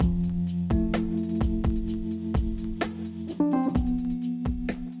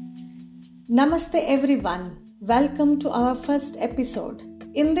Namaste everyone. Welcome to our first episode.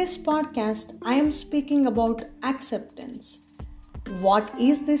 In this podcast, I am speaking about acceptance. What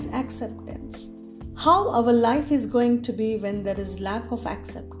is this acceptance? How our life is going to be when there is lack of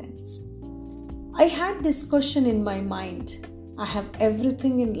acceptance? I had this question in my mind. I have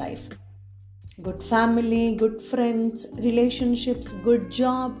everything in life. Good family, good friends, relationships, good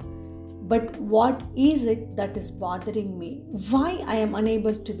job. But what is it that is bothering me? Why I am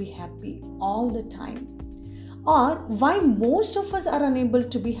unable to be happy all the time? Or why most of us are unable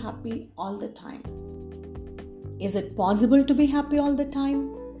to be happy all the time? Is it possible to be happy all the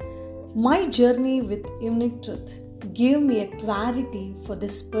time? My journey with Unique Truth gave me a clarity for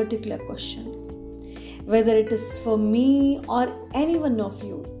this particular question. Whether it is for me or any one of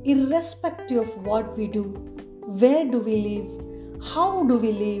you, irrespective of what we do, where do we live, how do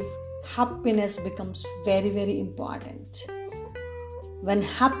we live, happiness becomes very, very important. When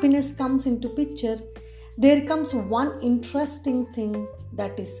happiness comes into picture, there comes one interesting thing,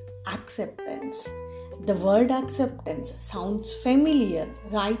 that is acceptance. The word acceptance sounds familiar,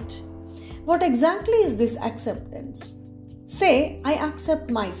 right? What exactly is this acceptance? Say, I accept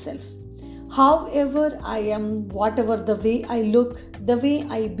myself. However I am, whatever the way I look, the way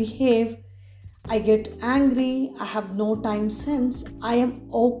I behave, I get angry, I have no time sense, I am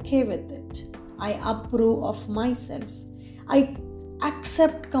okay with it. I approve of myself. I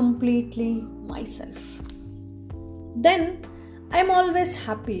accept completely myself. Then I am always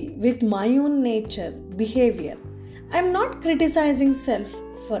happy with my own nature, behavior. I am not criticizing self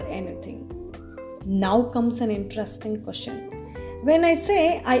for anything. Now comes an interesting question. When I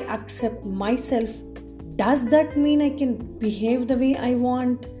say I accept myself, does that mean I can behave the way I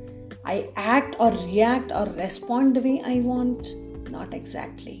want? I act or react or respond the way I want? Not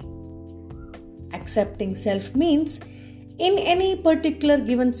exactly. Accepting self means in any particular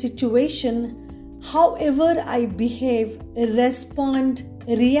given situation, however I behave, respond,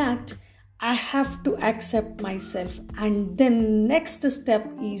 react, I have to accept myself. And then next step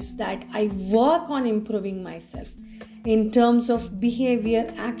is that I work on improving myself in terms of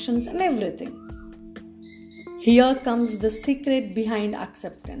behavior, actions and everything. Here comes the secret behind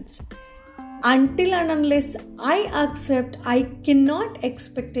acceptance. Until and unless I accept, I cannot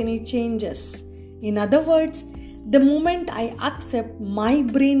expect any changes. In other words, the moment I accept, my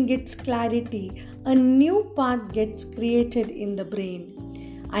brain gets clarity. A new path gets created in the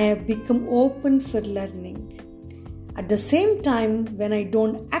brain. I have become open for learning. At the same time, when I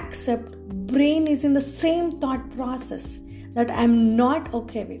don't accept, brain is in the same thought process that I am not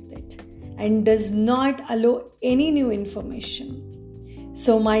okay with it and does not allow any new information.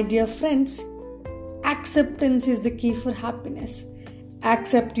 So my dear friends, acceptance is the key for happiness.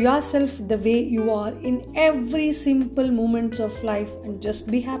 Accept yourself the way you are in every simple moments of life and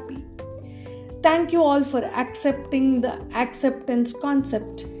just be happy. Thank you all for accepting the acceptance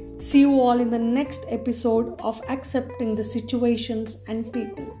concept. See you all in the next episode of Accepting the Situations and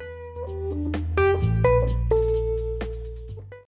People.